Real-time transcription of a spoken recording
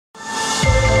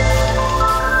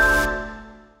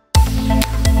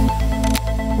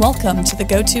Welcome to the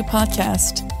GOTO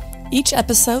podcast. Each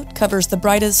episode covers the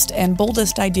brightest and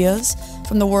boldest ideas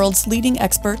from the world's leading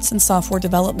experts in software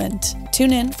development.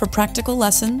 Tune in for practical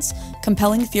lessons,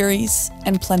 compelling theories,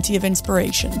 and plenty of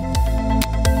inspiration.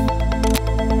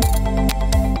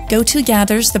 GOTO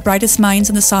gathers the brightest minds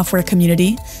in the software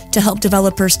community to help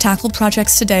developers tackle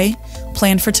projects today,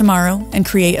 plan for tomorrow, and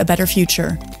create a better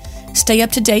future. Stay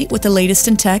up to date with the latest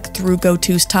in tech through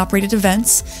GOTO's top-rated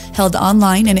events held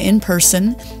online and in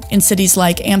person in cities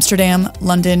like Amsterdam,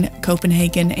 London,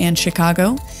 Copenhagen, and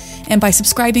Chicago, and by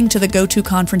subscribing to the GOTO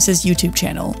Conference's YouTube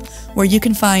channel, where you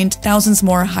can find thousands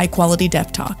more high-quality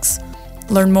dev talks.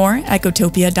 Learn more at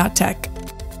gotopia.tech.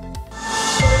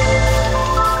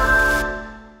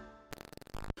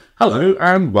 Hello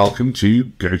and welcome to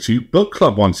GOTO Book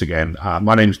Club once again.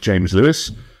 My name is James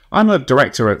Lewis. I'm a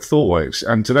director at Thoughtworks,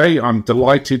 and today I'm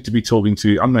delighted to be talking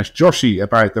to Unmesh Joshi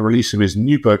about the release of his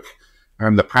new book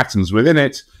and the patterns within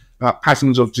it,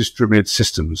 Patterns of Distributed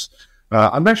Systems.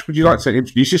 Unmesh, would you like to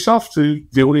introduce yourself to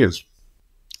the audience?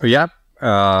 Yeah.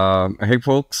 Hey,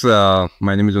 folks.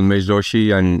 My name is Unmesh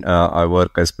Joshi, and I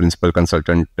work as principal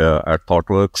consultant at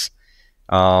Thoughtworks.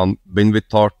 Been with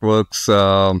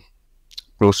Thoughtworks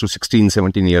close to 16,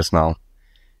 17 years now.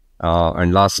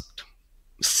 And last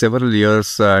several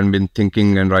years I've been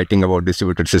thinking and writing about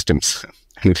distributed systems.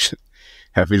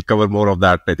 We'll cover more of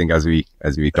that, I think, as we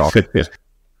talk. Yeah.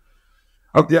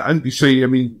 Yeah, and you see, I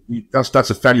mean, that's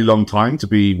a fairly long time to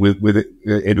be with it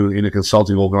in a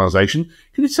consulting organization.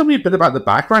 Can you tell me a bit about the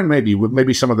background,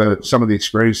 maybe some of the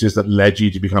experiences that led you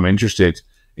to become interested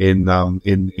in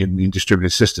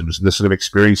distributed systems, and the sort of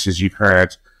experiences you've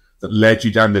had that led you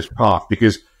down this path?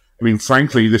 Because, I mean,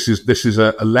 frankly, this is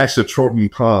a lesser trodden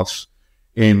path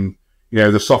in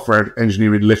the software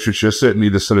engineering literature, certainly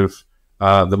the sort of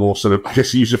the more sort of, I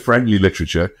guess, user-friendly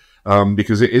literature,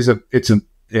 because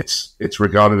it's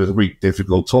regarded as a really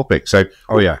difficult topic. So,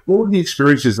 what were the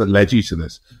experiences that led you to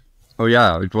this? Oh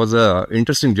yeah, it was a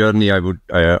interesting journey, I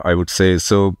would say.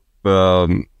 So, I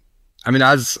mean,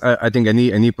 as I think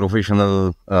any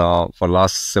professional for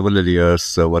last several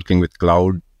years working with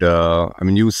cloud, I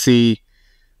mean, you see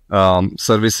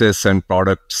services and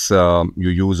products you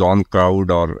use on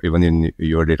cloud or even in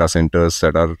your data centers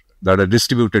that are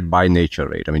distributed by nature,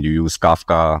 right? I mean, you use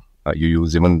Kafka, you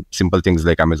use even simple things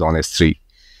like Amazon S3.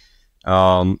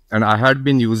 And I had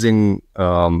been using,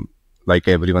 like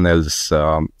everyone else,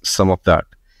 some of that.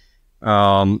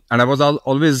 And I was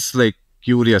always like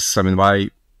curious, I mean,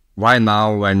 why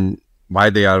now and why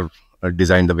they are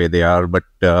designed the way they are, but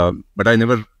I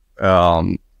never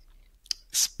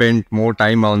spent more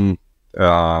time on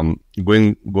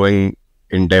going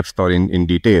in depth or in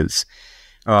details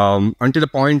until the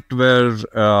point where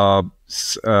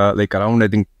like around, I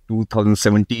think,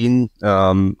 2017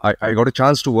 I got a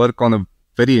chance to work on a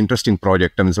very interesting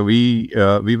project. I mean, so we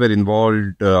were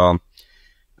involved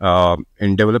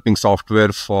in developing software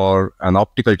for an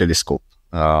optical telescope,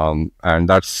 and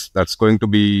that's going to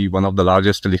be one of the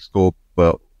largest telescope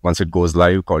once it goes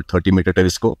live, called 30-meter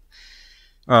telescope.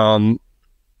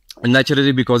 And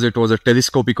naturally, because it was a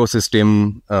telescope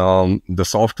ecosystem, the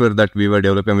software that we were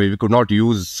developing, we could not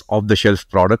use off-the-shelf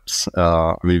products.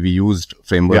 I mean, we used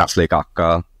frameworks like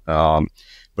Akka,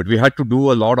 but we had to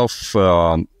do a lot of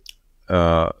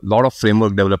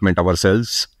framework development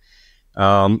ourselves.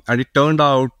 And it turned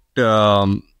out,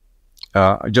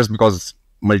 just because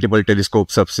multiple telescope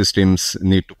subsystems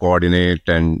need to coordinate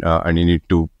and you need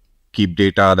to keep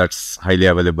data that's highly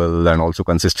available and also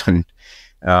consistent.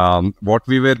 What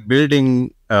we were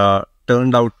building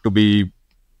turned out to be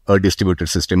a distributed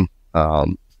system,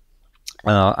 and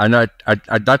at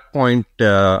that point,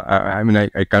 I mean,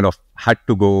 I kind of had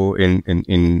to go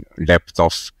in depth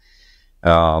of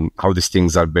how these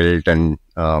things are built and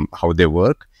how they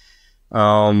work,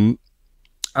 and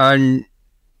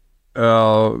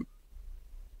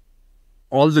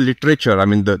all the literature. I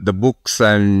mean, the books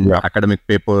and academic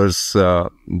papers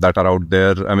that are out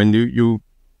there. I mean,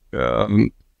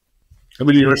 I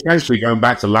mean, you're essentially going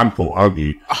back to Lamport, aren't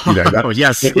you?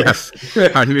 Yes.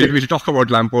 And we'll talk about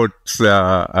Lamport's,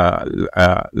 I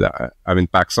mean,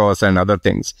 Paxos and other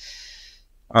things.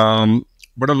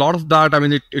 But a lot of that, I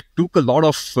mean, it took a lot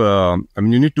of, I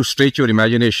mean, you need to stretch your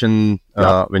imagination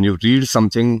when you read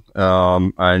something,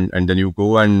 and then you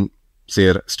go and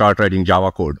say, start writing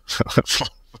Java code.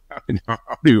 I mean,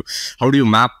 how do you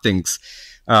map things?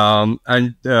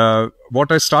 And what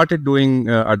I started doing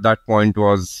at that point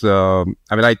was, I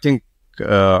mean, I think,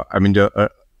 I mean, to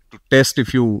test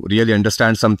if you really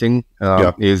understand something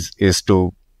is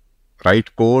to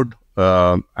write code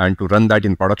and to run that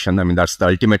in production. I mean, that's the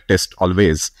ultimate test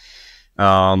always.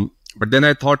 But then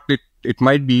I thought it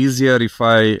might be easier if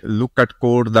I look at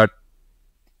code that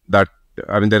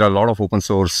I mean, there are a lot of open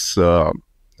source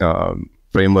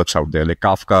frameworks out there, like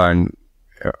Kafka and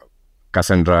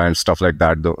Cassandra and stuff like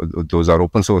that. Those are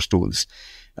open source tools,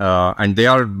 and they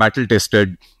are battle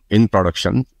tested in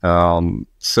production.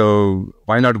 So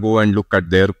why not go and look at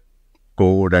their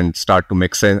code and start to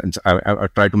make sense,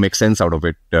 try to make sense out of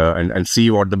it, and see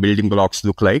what the building blocks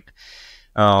look like,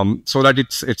 so that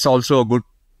it's also a good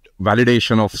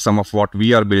validation of some of what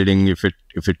we are building, if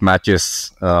it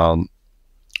matches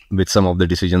with some of the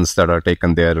decisions that are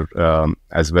taken there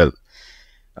as well.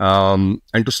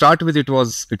 And to start with, it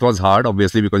was hard,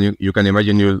 obviously, because you can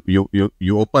imagine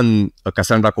you open a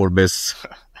Cassandra code base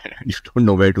and you don't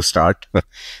know where to start,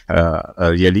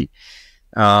 really.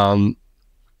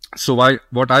 So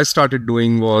what I started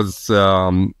doing was,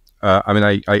 I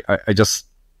just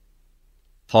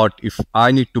thought, if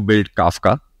I need to build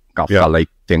Kafka-like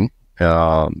thing,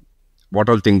 what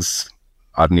all things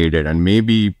are needed, and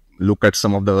maybe look at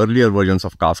some of the earlier versions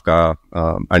of Kafka.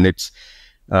 And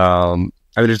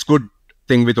it's good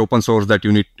thing with open source that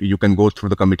you can go through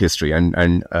the commit history,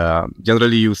 and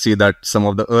generally you see that some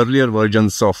of the earlier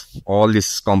versions of all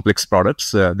these complex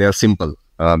products, they are simple,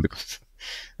 because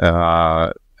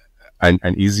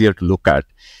and easier to look at.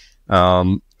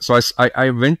 So I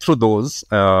went through those,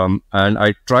 and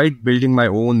I tried building my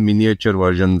own miniature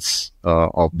versions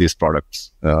of these products,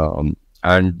 and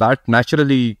that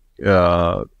naturally,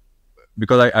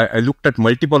 because I looked at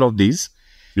multiple of these,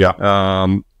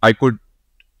 I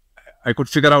could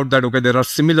figure out that, okay, there are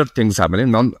similar things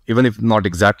happening, even if not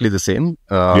exactly the same.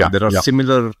 There are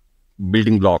similar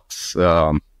building blocks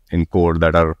in code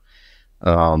that are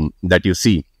that you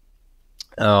see.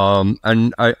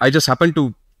 And I just happened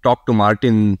to talk to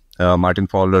Martin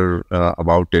Fowler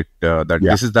about it,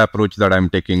 this is the approach that I'm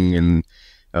taking in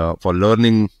for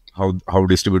learning how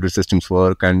distributed systems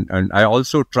work, and I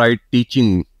also tried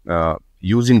teaching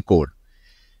using code,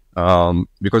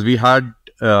 because we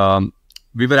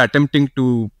were attempting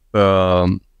to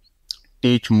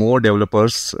teach more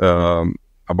developers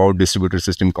about distributed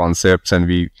system concepts, and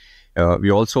we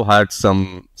also had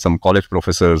some college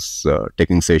professors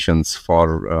taking sessions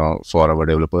for our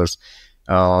developers,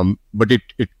 but it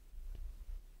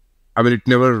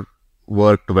never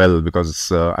worked well,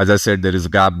 because as I said, there is a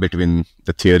gap between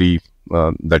the theory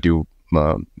that you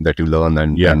learn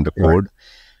and the code.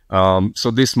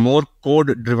 So this more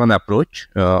code-driven approach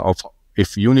of,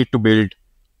 if you need to build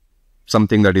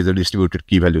something that is a distributed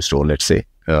key value store, let's say,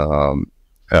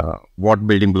 what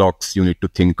building blocks you need to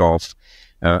think of,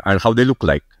 and how they look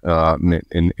like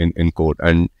in code,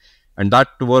 and that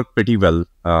worked pretty well.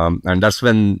 And that's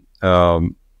when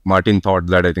Martin thought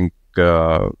that, I think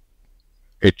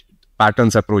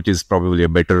patterns approach is probably a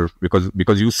better,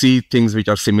 because you see things which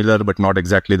are similar but not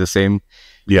exactly the same.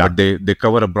 But they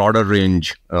cover a broader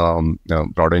range,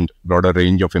 broader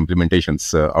range of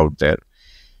implementations out there.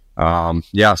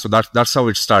 So that's how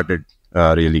it started,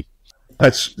 really.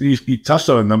 You touched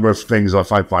on a number of things I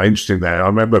find quite interesting there. I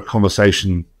remember a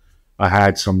conversation I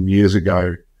had some years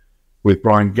ago with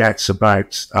Brian Getz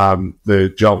about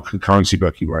the Java concurrency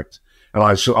book he wrote. And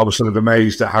I was sort of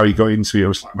amazed at how he got into it. I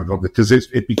was like, oh my God, because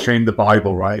it became the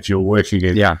Bible, right? If you're working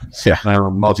in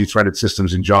multi-threaded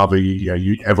systems in Java,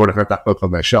 everyone had that book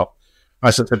on their shelf.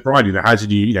 I said, Brian, how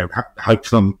did you, how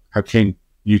came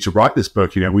you to write this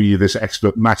book? Were you this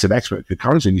massive expert in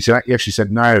concurrency? And he actually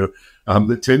said, no.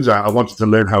 It turns out I wanted to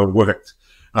learn how it worked.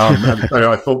 And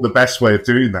so I thought the best way of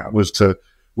doing that was to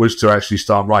actually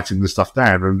start writing the stuff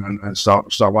down and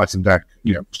start writing down,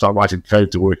 start writing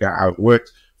code to work out how it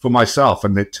worked for myself,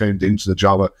 and it turned into the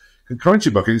Java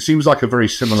concurrency book. And it seems like a very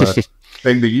similar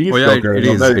thing that you've got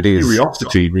going on. It is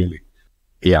curiosity, really.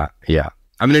 Yeah.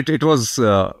 I mean, it was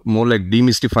more like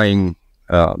demystifying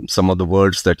some of the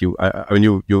words that you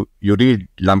read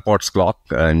Lamport's clock,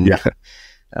 and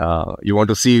you want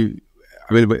to see,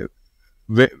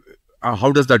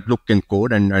 how does that look in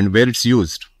code, and where it's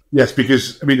used. Yes,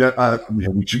 because we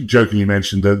jokingly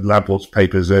mentioned the Lamport's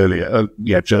papers earlier, a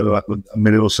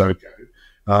minute or so ago.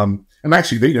 And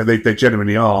actually, they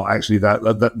genuinely are actually that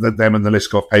them and the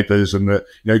Liskov papers, and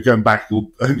going back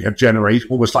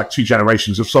almost like 2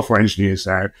 generations of software engineers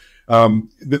now.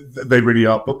 They really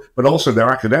are, but also they're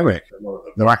academic.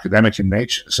 They're academic in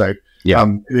nature. So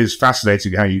it is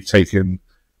fascinating how you've taken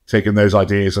those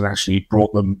ideas and actually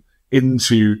brought them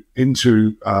into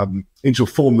a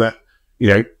form that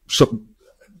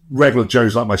regular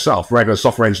Joes like myself, regular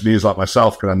software engineers like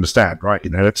myself can understand, right?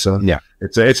 It's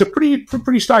a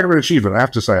pretty staggering achievement, I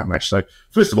have to say, Unmesh. So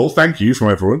first of all, thank you from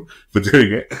everyone for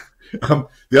doing it.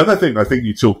 The other thing I think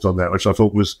you talked on there, which I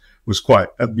thought was quite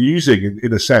amusing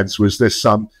in a sense, was this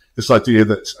idea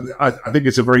that I think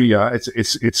it's a very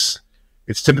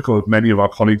it's typical of many of our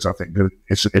colleagues. I think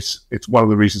it's one of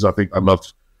the reasons I think I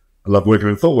love working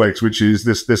in Thoughtworks, which is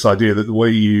this idea that the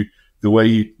way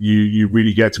you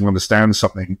really get to understand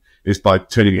something is by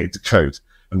turning it into code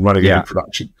and running it in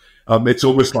production. It's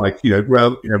almost like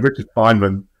Richard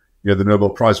Feynman, the Nobel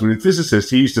Prize winning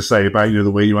physicist, he used to say about the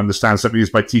way you understand something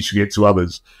is by teaching it to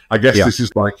others. I guess this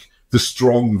is like the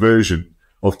strong version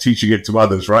of teaching it to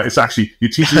others, right? It's actually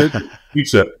you're teaching it to the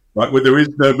computer, right, where there is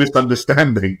no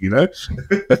misunderstanding.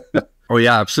 Oh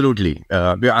yeah, absolutely.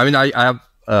 I mean, I have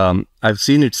I've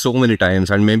seen it so many times,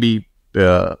 and maybe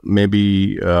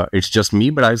it's just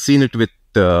me, but I've seen it with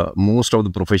most of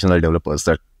the professional developers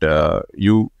that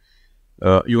you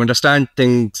understand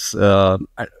things,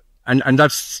 and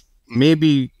that's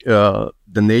maybe the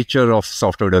nature of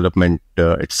software development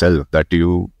itself. That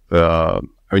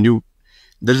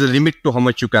there's a limit to how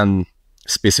much you can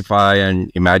specify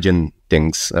and imagine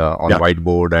things on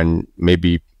whiteboard, and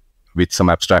maybe with some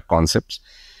abstract concepts.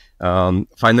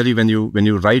 Finally, when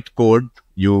you write code,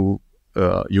 you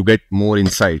get more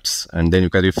insights, and then you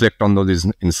can reflect on those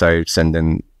insights, and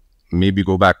then maybe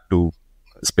go back to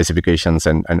specifications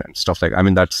and stuff like. I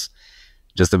mean, that's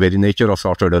just the very nature of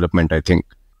software development, I think.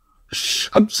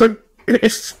 So,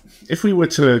 if we were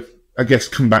to, I guess,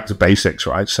 come back to basics,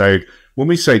 right? So, when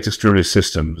we say distributed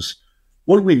systems,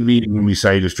 what do we mean when we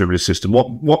say distributed system?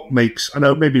 What makes? I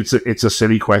know maybe it's a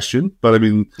silly question, but I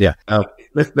mean,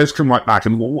 let's come right back.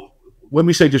 And when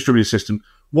we say distributed system,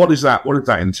 what is that? What does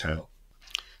that entail?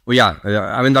 Well,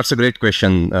 I mean, that's a great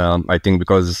question. I think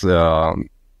because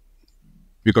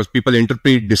people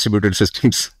interpret distributed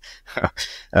systems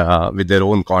with their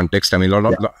own context. I mean,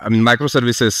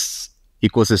 microservices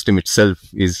ecosystem itself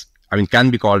can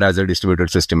be called as a distributed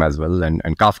system as well, and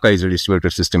Kafka is a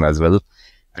distributed system as well,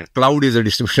 and cloud is a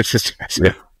distributed system as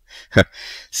well.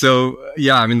 So,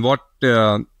 I mean, what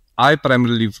I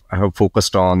primarily have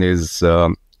focused on is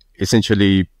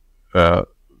essentially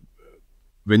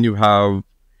when you have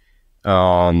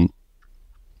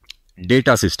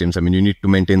data systems. I mean, you need to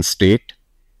maintain state,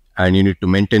 and you need to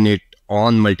maintain it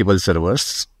on multiple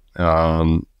servers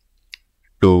to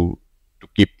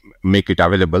make it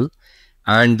available,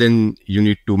 and then you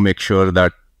need to make sure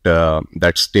that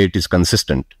that state is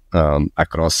consistent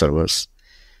across servers,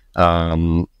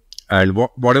 and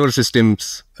whatever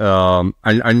systems,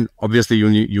 and obviously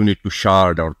you need to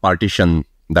shard or partition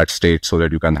that state so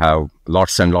that you can have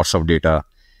lots and lots of data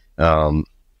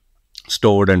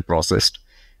stored and processed.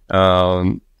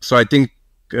 So I think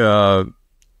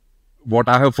what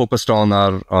I have focused on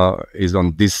is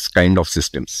on this kind of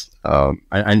systems,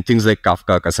 and things like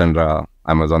Kafka, Cassandra,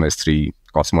 Amazon S3,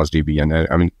 Cosmos DB, and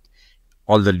I mean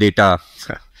all the data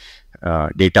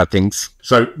things.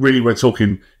 So really, we're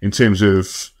talking in terms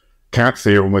of cat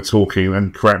theorem. We're talking,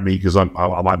 and correct me because I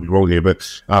might be wrong here,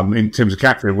 but in terms of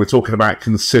cat theorem, we're talking about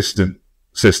consistent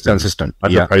systems, as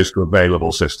opposed to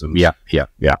available systems. Yeah.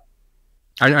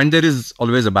 And there is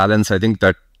always a balance. I think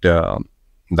that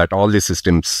all these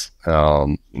systems,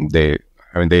 they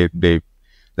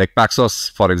like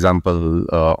Paxos, for example,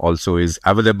 also is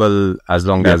available as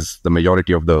long as the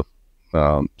majority of the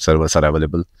servers are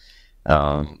available.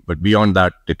 But beyond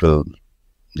that, it will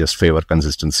just favor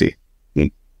consistency.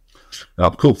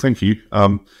 Cool, thank you.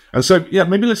 And so,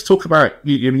 maybe let's talk about.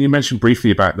 You mentioned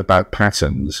briefly about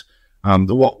patterns.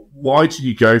 Why did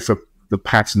you go for the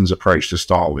patterns approach to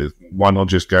start with? Why not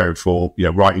just go for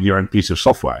writing your own piece of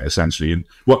software essentially? And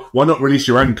why not release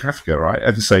your own Kafka, right?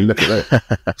 And say, look at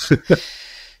that.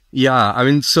 I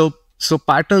mean, so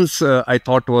patterns I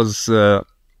thought was a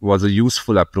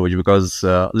useful approach because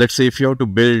let's say if you have to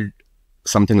build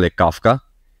something like Kafka,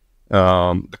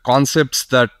 the concepts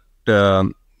that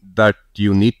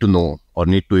you need to know or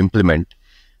need to implement,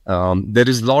 there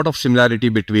is a lot of similarity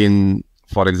between,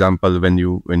 for example, when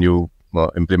you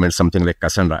implement something like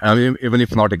Cassandra. I mean, even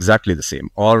if not exactly the same,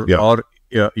 or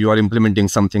you are implementing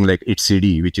something like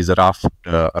etcd, which is a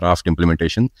Raft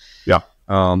implementation. There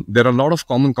are a lot of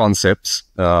common concepts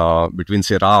between,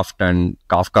 say, Raft and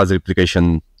Kafka's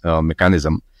replication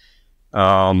mechanism.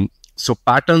 So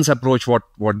patterns approach,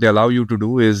 what they allow you to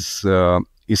do is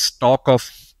talk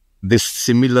of this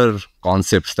similar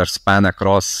concepts that span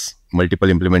across multiple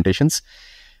implementations,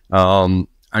 and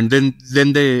then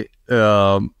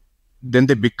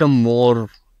they become more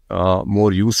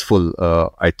useful,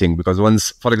 I think, because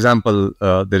once, for example,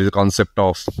 there is a concept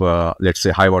of let's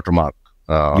say high watermark.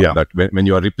 That when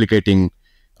you are replicating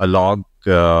a log,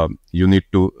 you need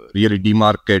to really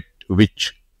demarcate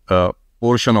which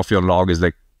portion of your log is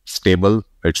like stable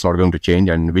it's not going to change,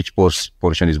 and which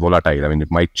portion is volatile. I mean,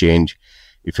 it might change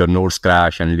if your nodes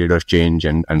crash and leaders change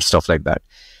and stuff like that.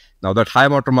 Now, that high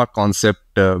watermark concept,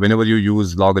 whenever you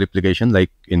use log replication,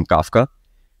 like in Kafka,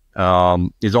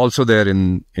 is also there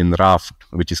in Raft,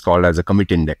 which is called as a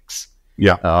commit index.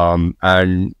 Yeah.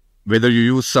 And whether you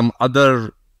use some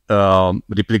other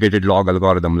replicated log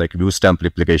algorithm like view stamp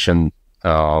replication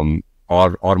or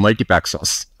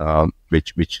multi-Paxos,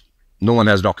 which no one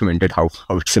has documented how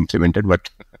it's implemented,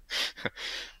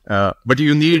 but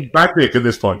you need backward at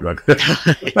this point, right?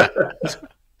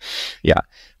 Yeah,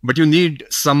 but you need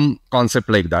some concept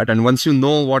like that, and once you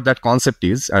know what that concept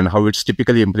is and how it's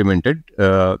typically implemented,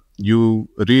 you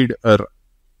read a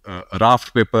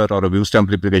Raft paper or a view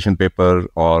stamp replication paper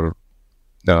or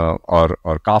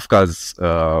Kafka's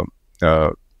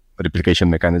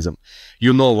replication mechanism.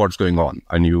 You know what's going on,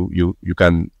 and you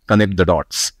can connect the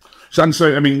dots. So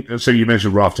I mean, so you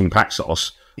mentioned Raft and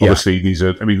Paxos. Obviously, these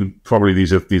are, I mean, probably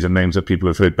these are names that people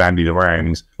have heard bandied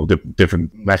around, or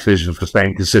different mechanisms for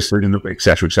staying consistent, et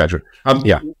cetera, et cetera.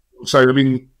 So, I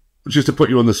mean, just to put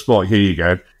you on the spot, here you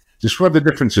go. Describe the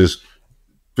differences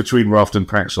between Raft and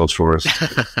Paxos for us.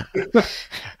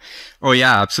 Oh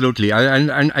yeah, absolutely.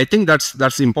 And I think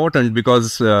that's important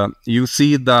because you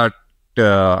see that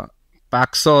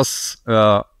Paxos,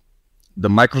 the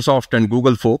Microsoft and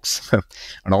Google folks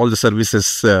and all the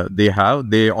services they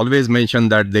always mention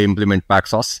that they implement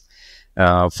Paxos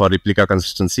for replica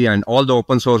consistency, and all the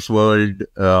open source world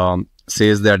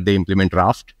says that they implement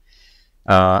Raft.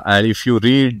 And if you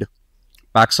read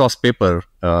Paxos paper,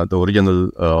 the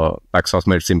original Paxos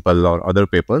Made Simple or other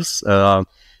papers,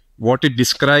 what it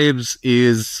describes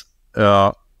is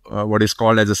what is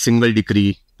called as a single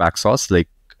decree Paxos, like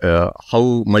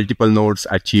how multiple nodes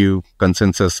achieve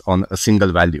consensus on a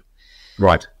single value.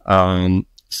 Right.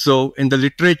 So in the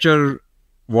literature,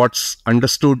 what's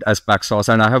understood as Paxos,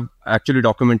 and I have actually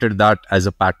documented that as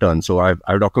a pattern. So I've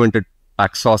documented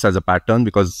Paxos as a pattern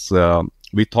because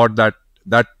we thought that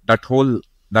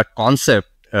concept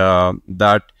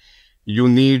that you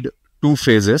need two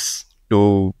phases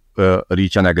to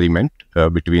reach an agreement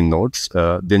between nodes.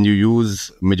 Then you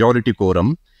use majority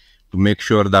quorum to make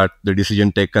sure that the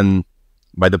decision taken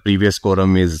by the previous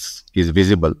quorum is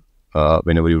visible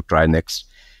whenever you try next.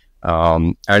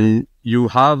 And you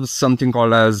have something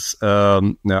called as,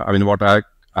 what I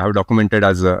have documented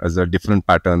as a different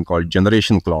pattern called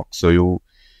generation clock. So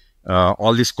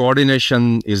all this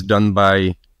coordination is done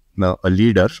by a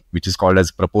leader, which is called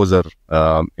as proposer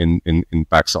in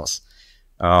Paxos.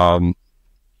 And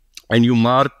you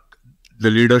mark the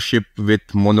leadership with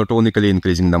monotonically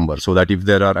increasing numbers, so that if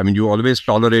there are, you always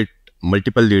tolerate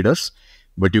multiple leaders,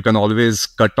 but you can always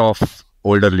cut off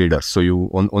older leaders. So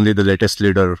only the latest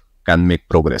leader can make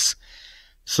progress.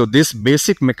 So this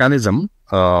basic mechanism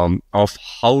of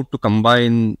how to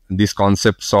combine these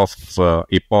concepts of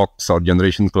epochs or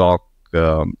generation clock,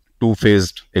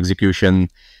 two-phased execution,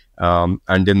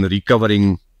 and then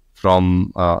recovering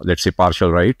from, let's say,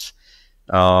 partial writes,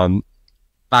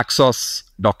 Paxos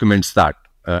documents that,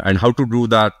 and how to do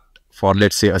that for,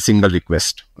 let's say, a single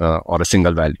request or a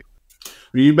single value.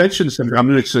 You mentioned something.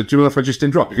 Do you know if I just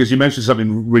interrupt? Because you mentioned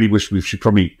something really which we should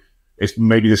probably,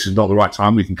 maybe this is not the right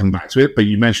time, we can come back to it, but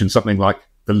you mentioned something like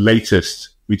the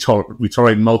latest, we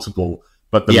tolerate multiple,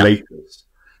 but the latest.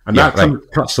 And that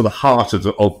cuts to the heart of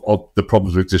the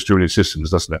problems with distributed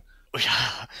systems, doesn't it?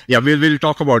 Yeah, we'll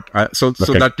talk about, so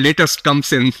that latest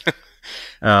comes in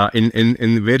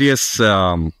in various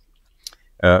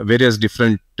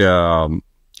different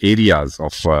areas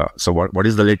of, so what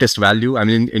is the latest value?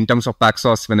 In terms of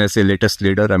Paxos, when I say latest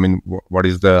leader, what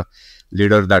is the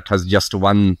leader that has just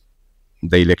won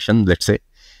the election, let's say,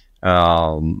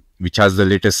 which has the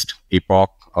latest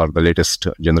epoch or the latest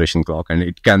generation clock, and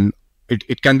it can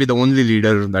be the only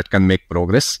leader that can make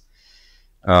progress.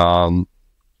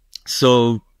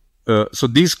 So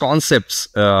these concepts,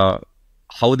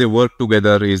 how they work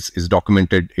together is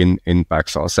documented in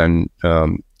Paxos, and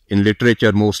in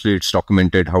literature mostly it's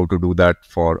documented how to do that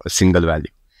for a single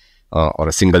value or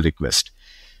a single request.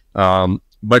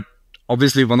 But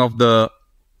obviously one of the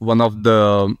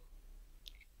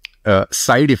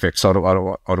side effects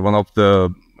or one of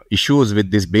the issues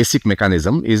with this basic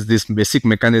mechanism is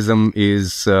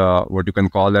what you can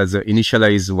call as a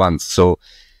initialize once. So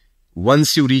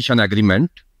once you reach an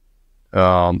agreement,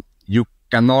 you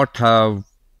cannot have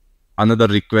another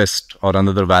request or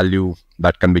another value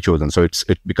that can be chosen. So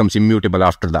it becomes immutable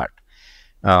after that.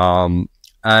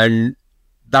 And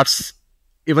that's,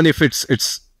 even if it's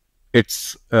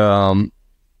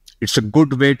a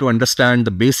good way to understand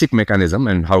the basic mechanism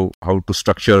and how to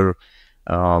structure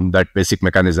that basic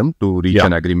mechanism to reach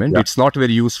an agreement. It's not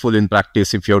very useful in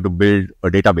practice if you have to build a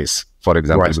database, for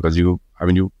example, because you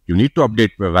need to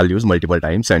update values multiple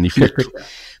times, and if you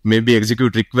maybe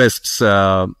execute requests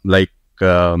like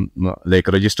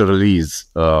register release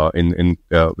in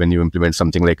when you implement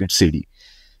something like etcd,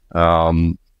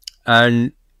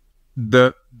 and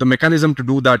the mechanism to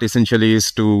do that essentially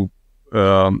is to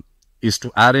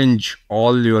arrange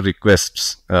all your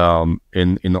requests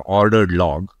in an ordered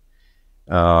log.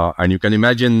 And you can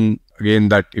imagine again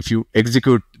that if you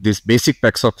execute this basic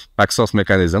Paxos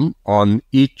mechanism on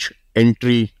each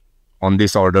entry on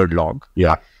this ordered log,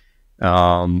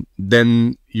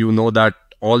 then you know that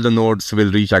all the nodes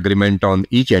will reach agreement on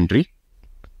each entry.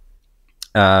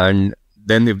 And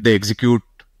then if they execute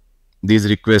these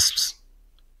requests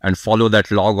and follow that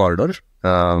log order,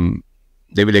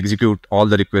 they will execute all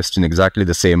the requests in exactly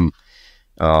the same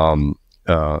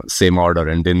order,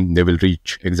 and then they will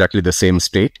reach exactly the same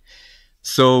state.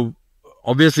 So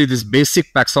obviously this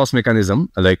basic Paxos mechanism,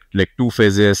 like two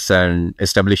phases and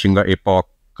establishing a epoch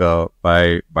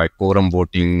by quorum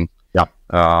voting,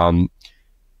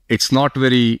 it's not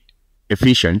very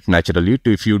efficient naturally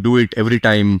if you do it every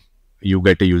time you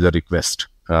get a user request,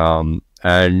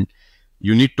 and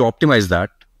you need to optimize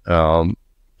that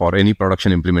for any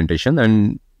production implementation.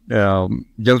 And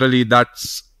generally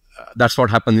that's what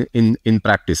happens in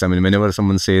practice. I mean, whenever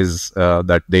someone says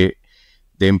that they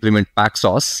implement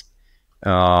Paxos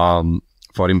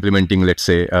for implementing, let's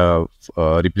say,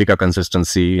 replica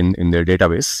consistency in their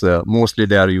database, mostly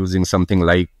they are using something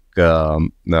like a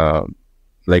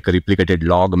replicated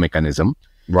log mechanism,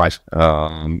 right?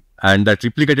 And that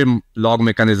replicated log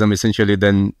mechanism essentially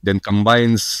then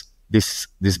combines this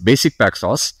basic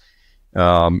Paxos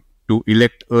to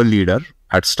elect a leader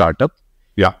at startup,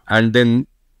 and then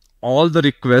all the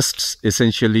requests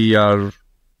essentially are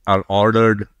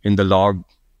ordered in the log.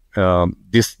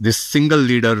 This single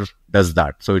leader does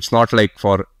that. So it's not like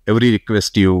for every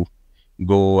request you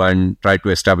go and try to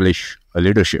establish a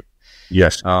leadership.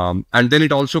 Yes. And then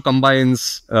it also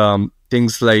combines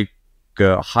things like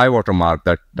high watermark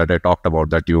that I talked about,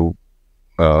 that you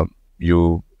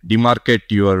demarcate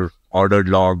your ordered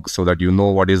log so that you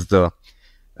know what is the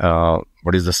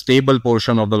stable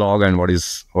portion of the log and what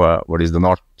is the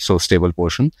not so stable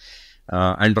portion.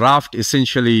 And Raft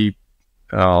essentially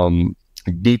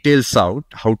details out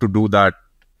how to do that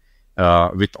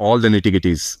with all the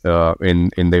nitty-gritties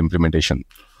in the implementation.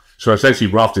 So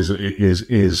essentially, Raft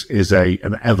is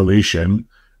an evolution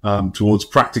towards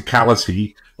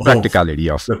practicality of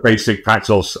the basic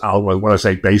Paxos algorithm. When I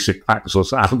say basic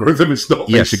Paxos algorithm, it's not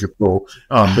basic at all.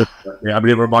 I mean,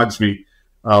 it reminds me.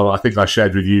 I think I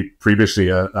shared with you previously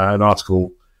an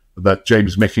article that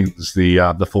James Mickens,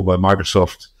 the former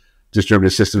Microsoft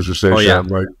distributed systems researcher,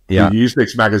 wrote in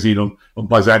Usenix magazine on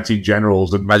Byzantine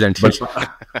generals and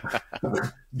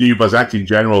new Byzantine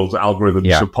generals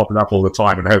algorithms are popping up all the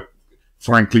time, and how,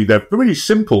 frankly, they're really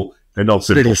simple. They're not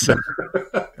simple.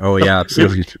 Oh yeah,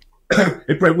 absolutely.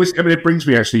 It brings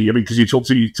me actually. Because you talked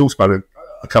about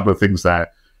a couple of things there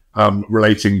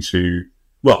relating to.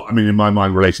 Well, I mean, in my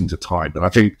mind, relating to time, and I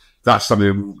think that's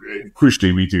something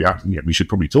crucially we should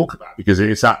probably talk about, because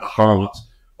it's at the heart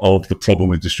of the problem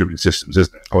with distributed systems,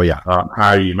 isn't it? Oh yeah,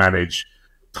 how you manage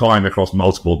time across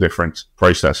multiple different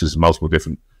processes, multiple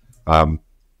different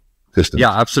systems.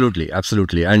 Yeah, absolutely,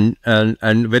 and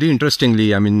very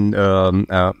interestingly, I mean,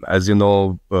 as you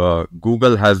know,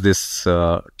 Google has this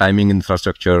timing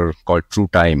infrastructure called True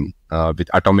Time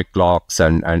with atomic clocks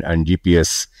and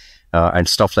GPS. And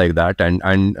stuff like that, and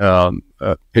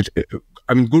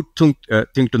good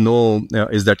thing to know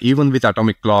is that even with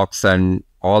atomic clocks and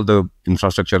all the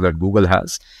infrastructure that Google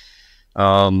has,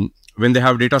 when they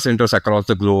have data centers across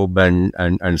the globe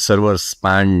and servers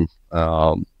span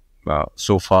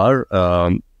so far,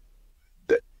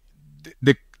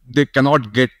 they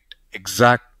cannot get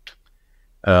exact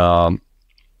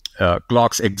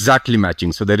clocks exactly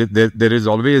matching. So there is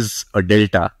always a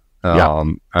delta,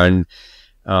 and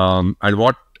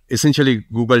what essentially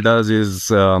Google does is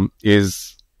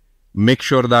make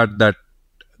sure that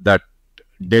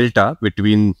delta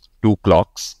between two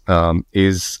clocks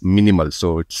is minimal.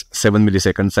 So it's 7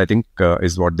 milliseconds, I think,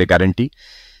 is what they guarantee.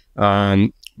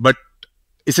 But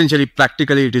essentially,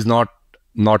 practically, it is not.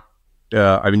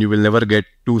 I mean, you will never get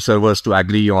two servers to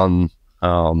agree on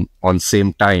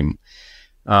same time,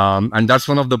 and that's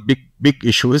one of the big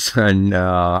issues. And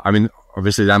I mean,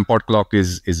 obviously, Lamport clock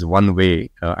is one way,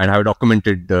 and I have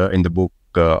documented in the book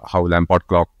how Lamport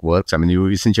clock works. I mean, you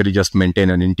essentially just maintain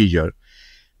an integer,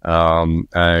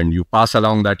 and you pass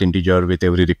along that integer with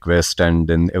every request, and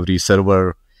then every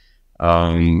server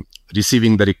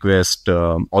receiving the request,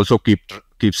 also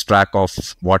keeps track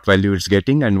of what value it's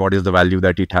getting and what is the value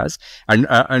that it has. And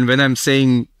when I'm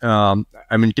saying,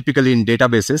 typically in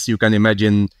databases, you can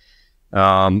imagine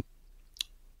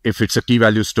if it's a key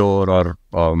value store or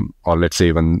let's say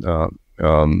even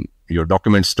your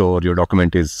document store, your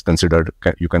document is considered,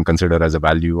 you can consider as a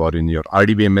value, or in your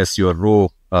RDBMS, your row,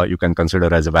 you can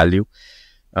consider as a value.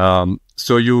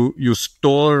 So you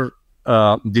store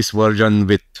this version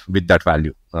with that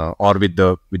value, or with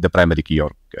the primary key,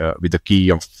 or with the key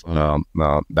of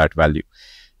that value,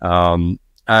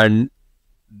 and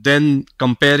then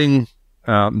comparing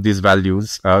these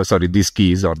values, these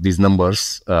keys or these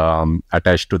numbers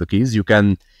attached to the keys, you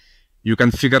can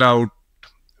figure out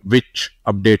which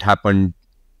update happened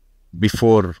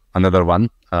before another one.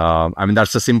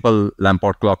 That's a simple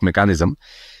Lamport clock mechanism.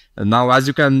 Now, as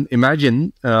you can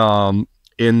imagine, in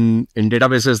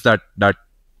databases that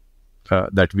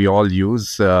we all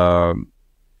use,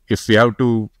 if we have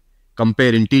to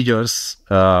compare integers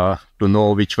to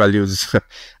know which values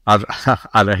are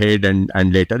ahead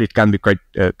and later, it can be quite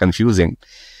confusing.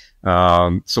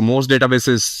 So most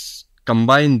databases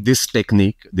combine this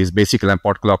technique, this basic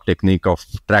Lamport clock technique of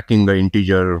tracking the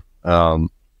integer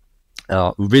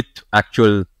with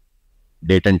actual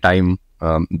date and time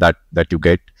that you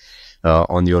get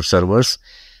on your servers,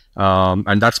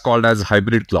 and that's called as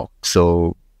hybrid clock.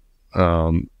 So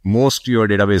most your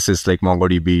databases like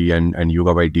MongoDB and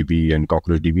YugabyteDB and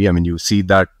CockroachDB, you see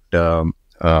that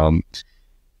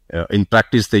in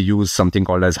practice they use something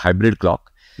called as hybrid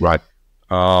clock. Right.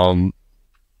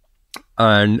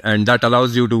 And that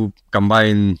allows you to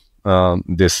combine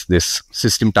this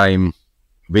system time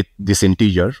with this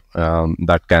integer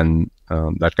that can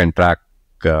track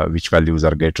which values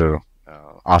are greater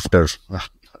after the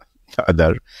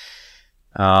other.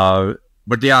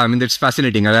 But yeah, it's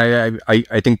fascinating, and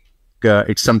I think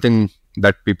it's something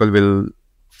that people will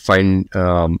find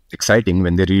exciting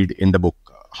when they read in the book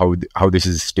how this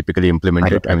is typically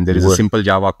implemented. There is a simple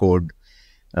Java code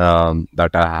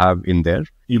that I have in there.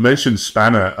 You mentioned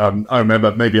Spanner. I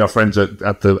remember, maybe our friends at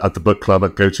the book club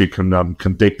at GOTO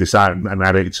can dig this out and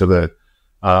add it to the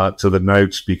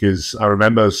notes, because I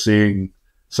remember seeing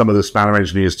some of the Spanner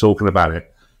engineers talking about it.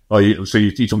 So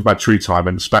you talk about true time,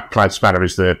 and Cloud Spanner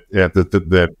is the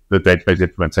database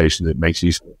implementation that makes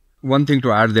use of it. One thing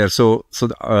to add there, so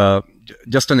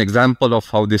just an example of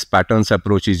how this patterns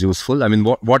approach is useful.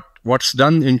 What's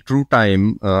done in true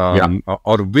time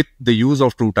or with the use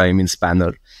of true time in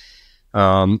Spanner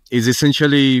is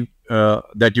essentially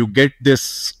that you get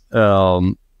this,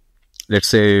 let's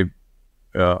say,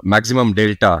 maximum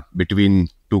delta between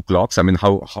two clocks.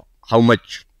 How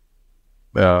much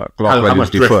clock values how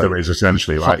much differ. drift there is,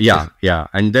 essentially, right? Yeah.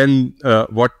 And then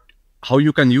how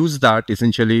you can use that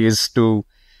essentially is to,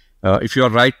 if you are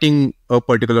writing a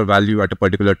particular value at a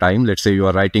particular time, let's say you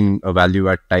are writing a value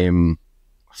at time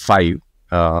 5,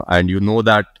 and you know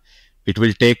that it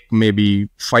will take maybe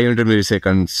 500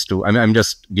 milliseconds to, I'm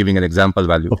just giving an example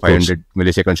value. 500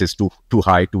 milliseconds is too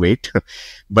high to wait.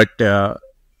 But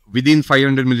within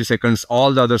 500 milliseconds,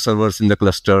 all the other servers in the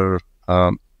cluster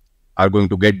are going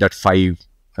to get that 5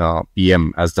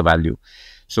 p.m. as the value.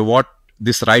 So what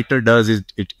this writer does is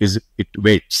it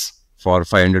waits for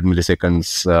 500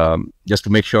 milliseconds just to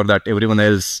make sure that everyone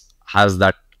else has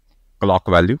that clock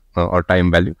value or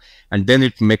time value, and then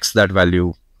it makes that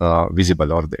value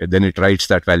visible, or then it writes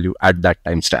that value at that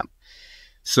timestamp.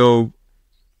 So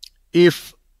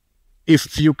if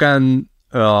you can,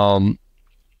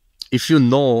 if you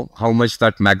know how much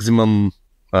that maximum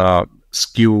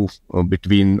skew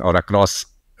between or across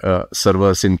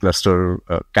servers in cluster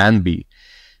can be,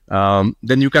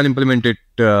 then you can implement it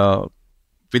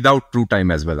without true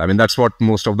time as well. That's what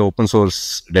most of the open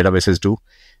source databases do.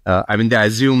 They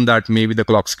assume that maybe the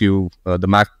clock skew, the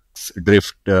max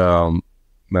drift,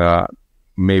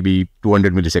 maybe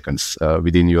 200 milliseconds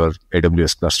within your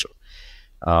AWS cluster,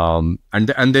 and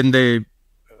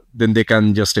then they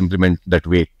can just implement that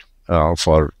wait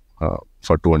for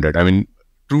 200.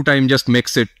 True time just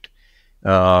makes it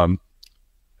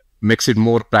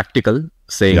more practical,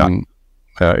 saying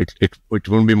it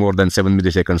won't be more than 7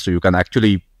 milliseconds, so you can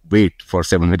actually wait for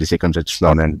 7 milliseconds. It's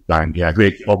not an time. Yeah,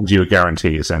 it offers you a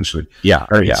guarantee, essentially. Yeah.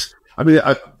 I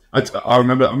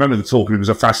remember the talk. It was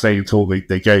a fascinating talk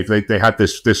they gave. They had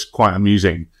this quite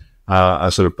amusing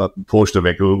sort of portion of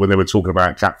it when they were talking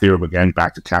about cap theorem again,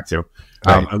 back to cap theorem,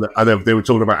 and they were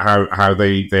talking about how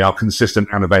they are consistent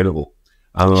and available.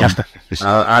 And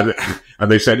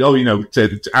they said,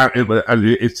 it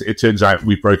turns out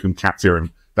we've broken cap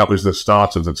theorem. That was the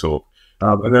start of the talk.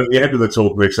 And then at the end of the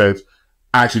talk, they said,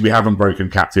 actually, we haven't broken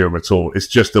cap theorem at all. It's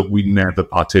just that we never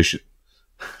partition.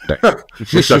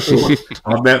 Which I thought,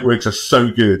 our networks are so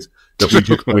good that we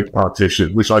just don't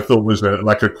partition, which I thought was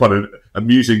quite an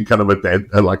amusing kind of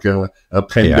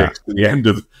appendix to the end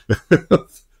of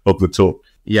of the talk.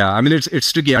 Yeah, I mean,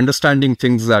 it's tricky understanding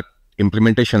things at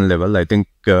implementation level. I think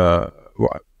how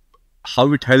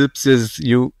it helps is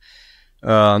you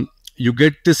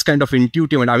get this kind of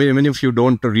intuitive, and I mean, even if you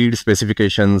don't read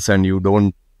specifications and you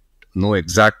don't know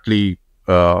exactly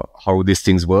how these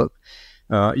things work,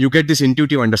 you get this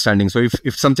intuitive understanding. So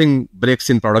if something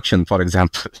breaks in production, for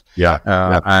example,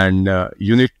 and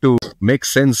you need to make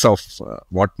sense of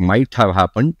what might have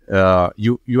happened,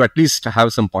 you at least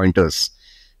have some pointers.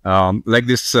 Like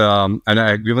this, and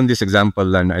I've given this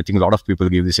example, and I think a lot of people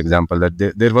give this example, that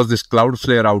there was this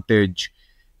Cloudflare outage,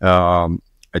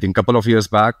 I think a couple of years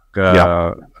back,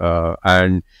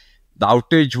 and the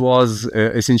outage was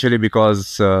essentially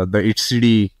because the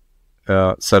etcd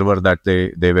server that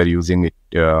they were using,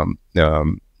 there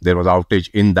was outage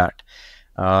in that,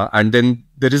 and then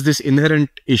there is this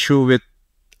inherent issue with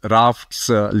Raft's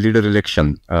leader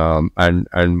election, and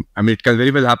I mean, it can very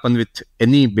well happen with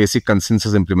any basic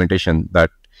consensus implementation,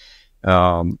 that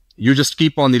you just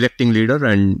keep on electing leader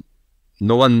and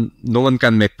no one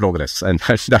can make progress, and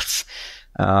that's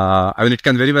I mean, it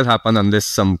can very well happen unless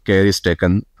some care is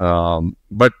taken.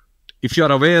 But if you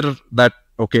are aware that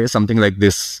okay, something like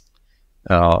this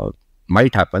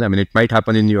might happen. I mean, it might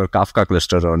happen in your Kafka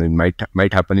cluster, or it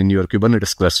might happen in your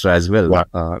Kubernetes cluster as well.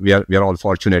 Wow. We are all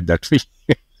fortunate that we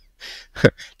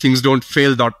things don't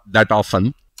fail that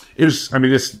often. I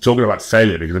mean, it's talking about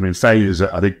failure, because I mean, failures,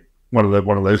 I think one of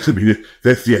those. I mean,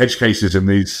 the edge cases in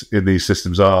these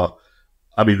systems are,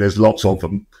 I mean, there's lots of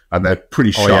them, and they're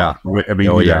pretty sharp. I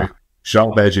mean,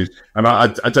 sharp edges. And I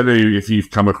don't know if you've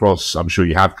come across. I'm sure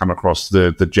you have come across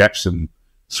the Jepsen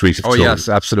suite of tools. Yes,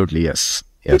 absolutely, yes.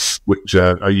 Which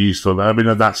are useful. I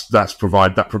mean, that's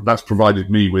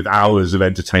provided me with hours of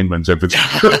entertainment over the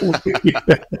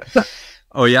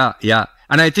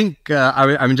and I think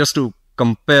I mean, just to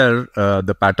compare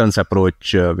the patterns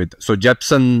approach with, so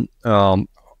Jepsen, I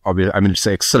mean, it's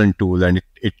an excellent tool, and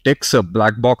it takes a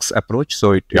black box approach.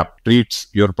 So it treats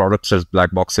your products as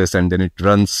black boxes, and then it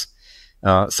runs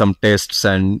some tests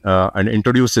and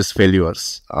introduces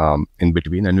failures in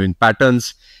between. And in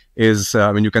patterns is,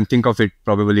 I mean, you can think of it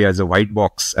probably as a white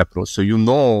box approach. So you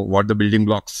know what the building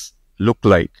blocks look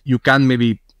like. You can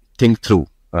maybe think through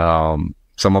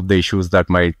some of the issues that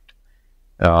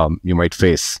you might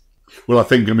face. Well, I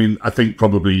think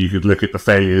probably you could look at the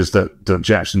failures that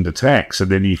Jepsen detects,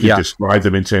 and then you could describe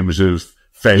them in terms of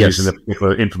failures in a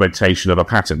particular implementation of a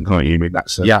pattern, can't you? I mean,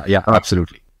 that's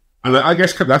absolutely. And I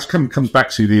guess that comes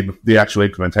back to the actual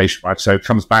implementation, right? So it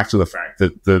comes back to the fact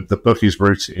that the book is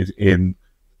rooted in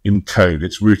code.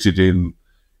 It's rooted in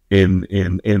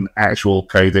actual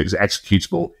code that is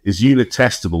executable, is unit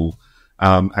testable,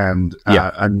 and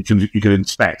you can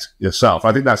inspect yourself.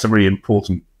 I think that's a really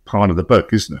important part of the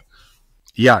book, isn't it?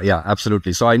 Yeah,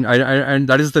 absolutely. So I and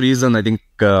that is the reason I think.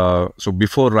 So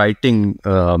before writing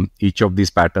each of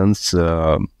these patterns,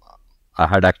 I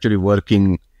had actually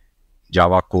working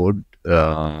Java code,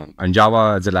 and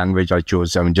Java as a language I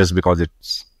chose. I mean, just because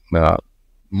it's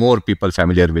more people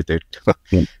familiar with it,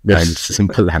 and it's a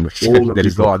simple language. There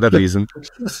is no other reason.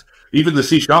 Even the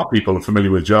C# people are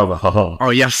familiar with Java.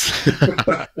 Oh yes.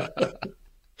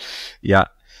 Yeah,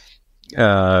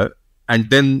 and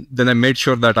then I made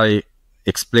sure that I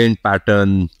explained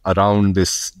pattern around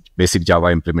this basic Java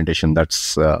implementation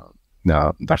that's out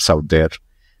there,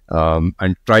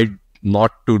 and tried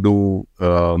not to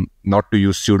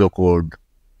use pseudocode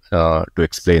to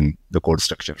explain the code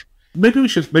structure. Maybe we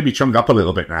should chunk up a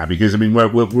little bit now, because I mean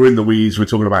we're in the weeds. We're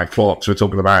talking about clocks. We're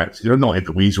talking about, not in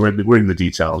the weeds. We're in the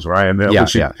details, right? And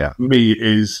which for me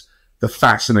is the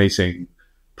fascinating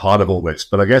part of all this.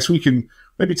 But I guess we can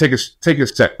maybe take a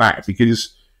step back,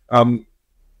 because I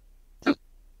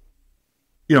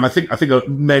think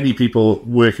many people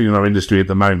working in our industry at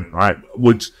the moment, right,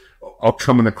 are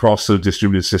coming across the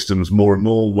distributed systems more and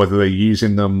more, whether they're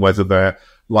using them, whether they're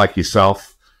like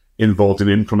yourself involved in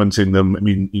implementing them. I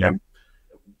mean,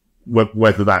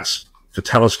 whether that's for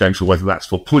telescopes or whether that's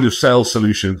for point of sale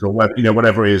solutions, or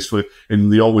whatever it is for in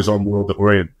the always on world that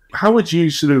we're in. How would you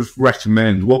sort of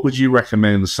recommend? What would you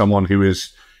recommend someone who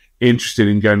is interested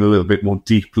in going a little bit more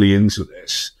deeply into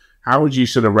this? How would you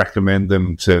sort of recommend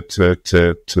them to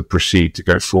proceed, to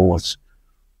go forward?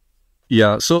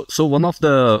 Yeah. So one of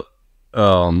the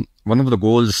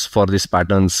goals for this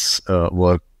patterns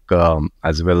work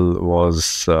as well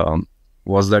was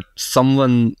that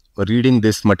someone reading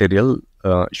this material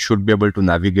should be able to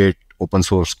navigate open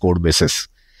source code bases.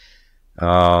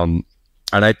 And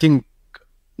I think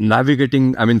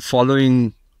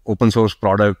following open source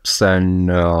products and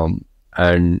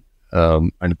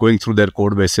going through their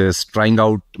code bases, trying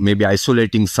out, maybe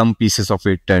isolating some pieces of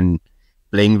it and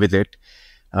playing with it.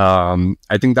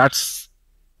 I think that's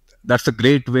a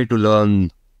great way to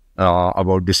learn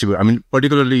about distributed.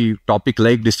 Particularly topic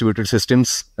like distributed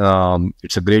systems.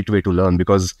 It's a great way to learn,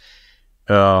 because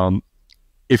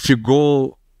if you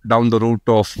go down the route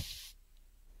of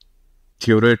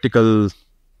theoretical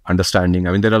understanding,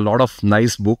 there are a lot of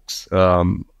nice books,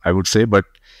 I would say, but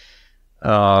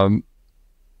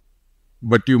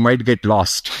you might get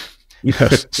lost.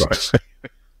 Yes, right.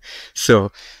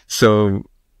 So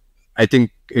I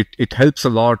think it helps a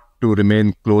lot to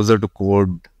remain closer to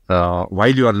code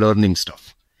while you are learning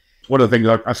stuff. One of the things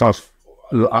I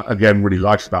again really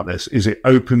likes about this is it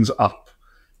opens up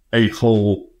a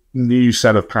whole new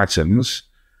set of patterns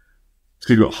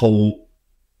to a whole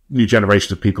new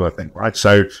generation of people, I think, right?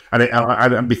 So,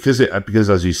 and because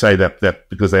as you say, that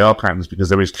because they are patterns, because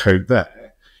there is code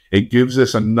there, it gives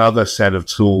us another set of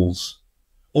tools,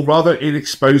 or rather, it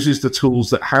exposes the tools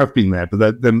that have been there, but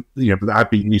that have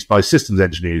been used by systems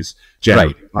engineers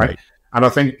generally, right? And I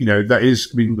think that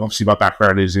is. Obviously, my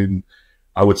background is in,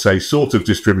 I would say, sort of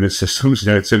distributed systems,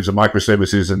 in terms of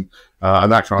microservices and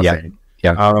that kind of thing.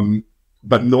 Yeah.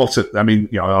 But not at.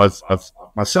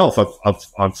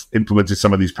 I've implemented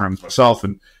some of these patterns myself,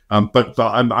 and but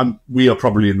we are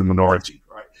probably in the minority,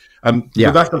 right?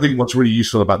 But that's, I think, what's really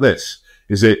useful about this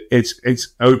is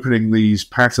it's opening these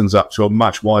patterns up to a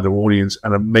much wider audience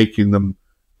and making them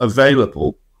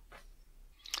available.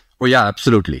 Oh yeah,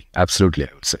 absolutely, I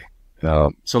would say.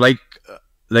 So like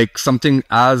something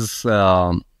as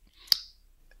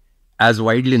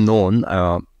widely known,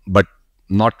 but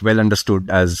not well understood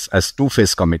as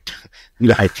two-phase commit.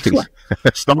 I think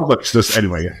Starbucks does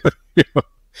anyway.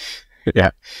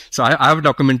 Yeah. So I have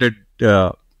documented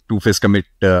two-phase commit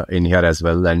in here as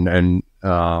well, and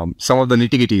some of the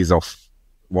nitty-gritties of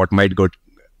what might go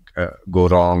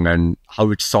wrong and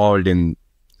how it's solved in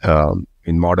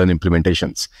modern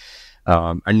implementations.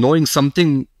 And knowing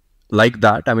something like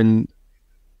that,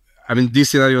 these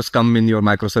scenarios come in your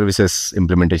microservices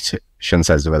implementations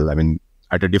as well.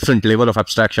 At a different level of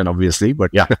abstraction, obviously,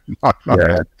 but yeah, not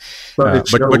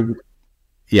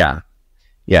yeah.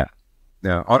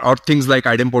 Or things like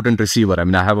idempotent receiver. I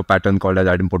have a pattern called as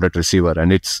idempotent receiver,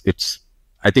 and it's.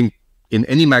 I think in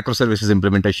any microservices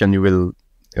implementation, you will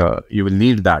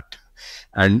need that,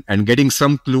 and getting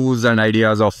some clues and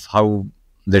ideas of how,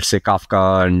 let's say,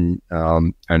 Kafka and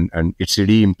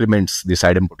etcd implements this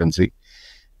idempotency.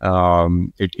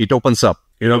 It opens up.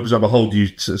 It opens up a whole new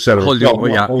set of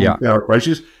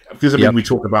approaches. Because we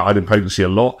talk about idempotency a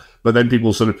lot, but then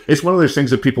people it's one of those things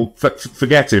that people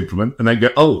forget to implement, and then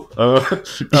go,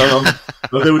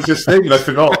 but there was this thing I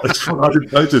forgot. It's what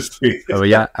idempotency. Oh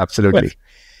yeah, absolutely.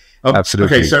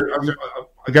 Absolutely. Okay, so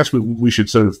I guess we should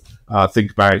sort of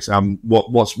think about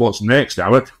what's next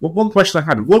now. One question I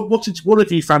had: what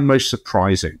have you found most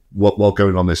surprising while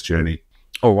going on this journey?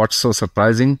 Oh, what's so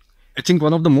surprising? I think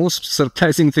one of the most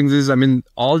surprising things is,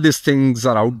 all these things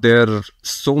are out there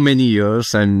so many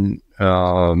years, and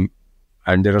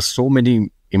there are so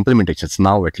many implementations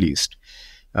now, at least.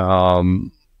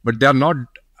 But they are not.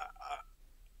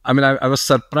 I was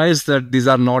surprised that these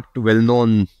are not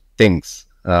well-known things.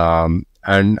 Like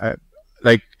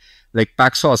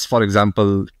Paxos, for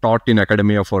example, taught in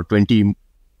academia for 20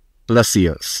 plus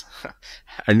years,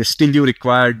 and still you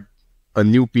required a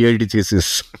new PhD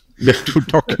thesis to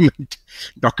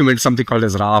document something called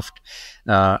as Raft,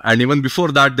 and even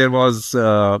before that there was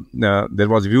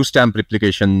view stamp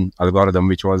replication algorithm,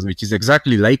 which is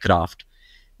exactly like Raft.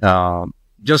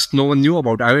 Just no one knew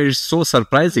about it. It's so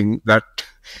surprising that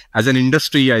as an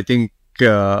industry, I think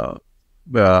these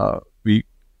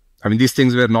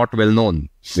things were not well known.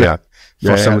 For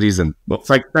some reason. Well,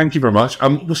 thank you very much.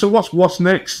 So what's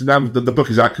next? Now the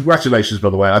book is out. Congratulations, by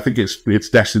the way. I think it's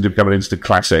destined to become an instant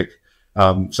classic.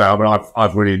 So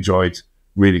I've really enjoyed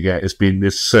reading it. It's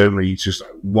certainly just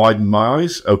opened my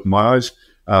eyes,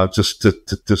 just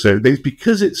to say things,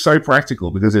 because it's so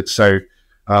practical, because it's so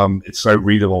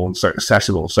readable and so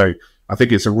accessible. So I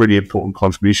think it's a really important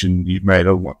contribution you've made.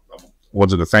 I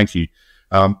wanted to thank you.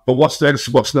 But what's next?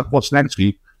 What's next for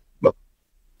you?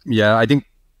 Yeah, I think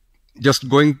just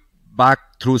going back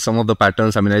through some of the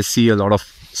patterns, I see a lot of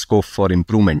scope for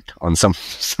improvement on some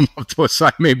of those. So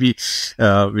I maybe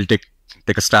will take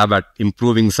a stab at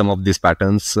improving some of these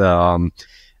patterns. And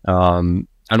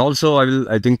also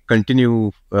I think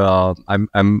continue.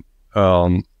 I'm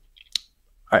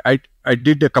I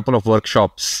did a couple of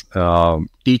workshops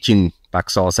teaching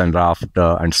Paxos and Raft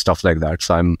and stuff like that.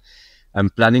 So I'm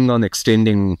planning on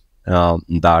extending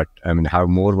that. I mean, have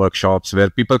more workshops where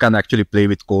people can actually play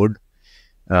with code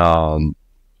and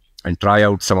try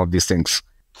out some of these things.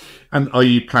 And are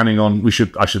you planning on?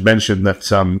 I should mention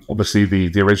that obviously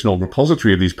the original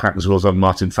repository of these patterns was on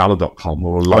martinfowler.com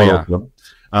or a lot of them.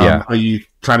 Are you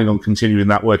planning on continuing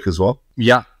that work as well?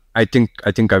 Yeah, I think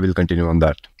I will continue on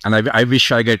that, and I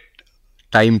wish I get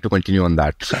time to continue on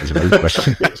that as well.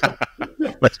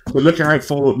 But look out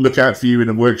for you in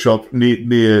a workshop near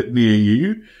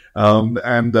you.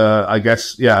 I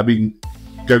guess I mean,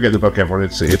 go get the book, everyone.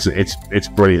 It's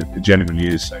brilliant. It genuinely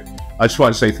is. So I just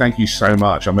want to say thank you so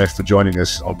much, Unmesh, for joining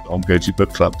us on GOTO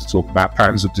Book Club to talk about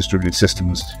patterns of distributed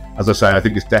systems. As I say, I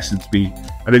think it's destined to be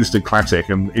an instant classic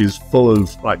and is full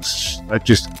of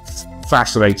just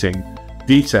fascinating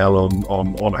detail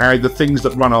on how the things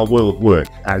that run our world work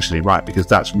actually, right? Because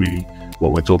that's really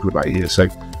what we're talking about here. So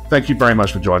thank you very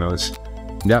much for joining us.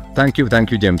 Yeah, thank you,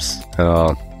 James,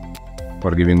 for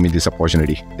giving me this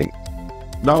opportunity.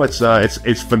 No, it's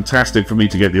fantastic for me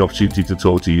to get the opportunity to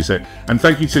talk to you. So, and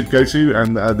thank you to GOTO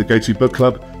and the GOTO Book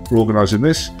Club for organising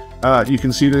this. You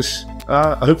can see this.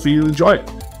 Hopefully you'll enjoy it.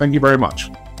 Thank you very much.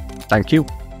 Thank you.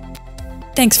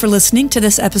 Thanks for listening to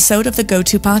this episode of the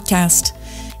GOTO Podcast.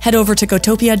 Head over to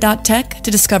gotopia.tech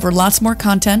to discover lots more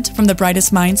content from the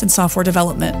brightest minds in software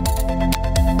development.